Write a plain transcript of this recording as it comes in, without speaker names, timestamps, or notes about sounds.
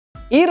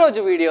ఈ రోజు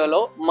వీడియోలో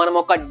మనం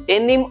ఒక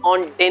denim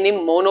on denim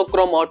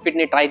monochrome outfit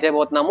ని ట్రై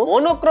చేయబోతున్నాము.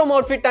 మోనోక్రోమ్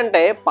అవుట్ఫిట్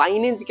అంటే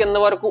పైనుంచి కింద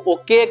వరకు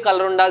ఒకే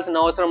కలర్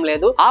ఉండాల్సిన అవసరం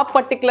లేదు. ఆ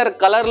పర్టికులర్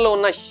కలర్ లో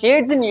ఉన్న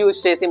షేడ్స్ ని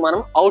యూజ్ చేసి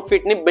మనం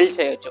అవుట్ఫిట్ ని బిల్డ్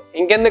చేయొచ్చు.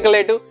 ఇంకెందుకు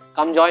late,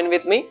 come join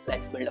with me,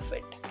 let's build a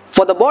fit.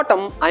 For the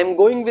bottom I am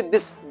going with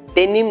this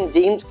denim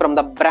jeans from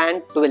the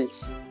brand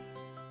Twills.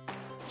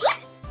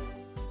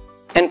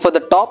 And for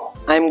the top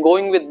I am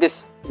going with this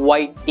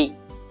white tee.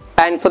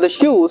 And for the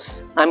shoes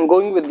I am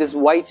going with this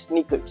white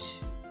sneakers.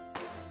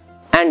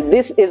 And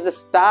this is the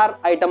star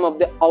item of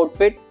the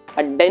outfit,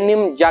 a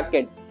denim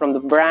jacket from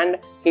the brand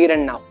Here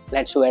and Now.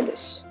 Let's wear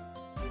this.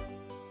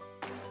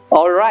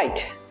 Alright,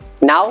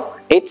 now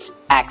it's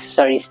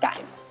accessories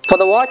time. For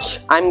the watch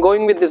I am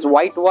going with this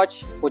white watch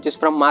which is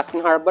from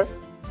Masking Harbor.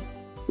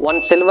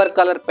 One silver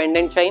color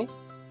pendant chain,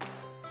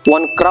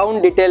 one crown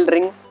detailed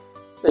ring.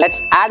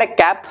 Let's add a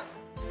cap,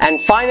 and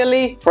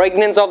finally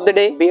fragrance of the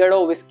day, Beardo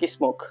whiskey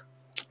smoke.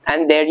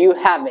 And there you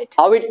have it.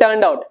 How it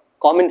turned out,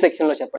 comment section lo cheppandi.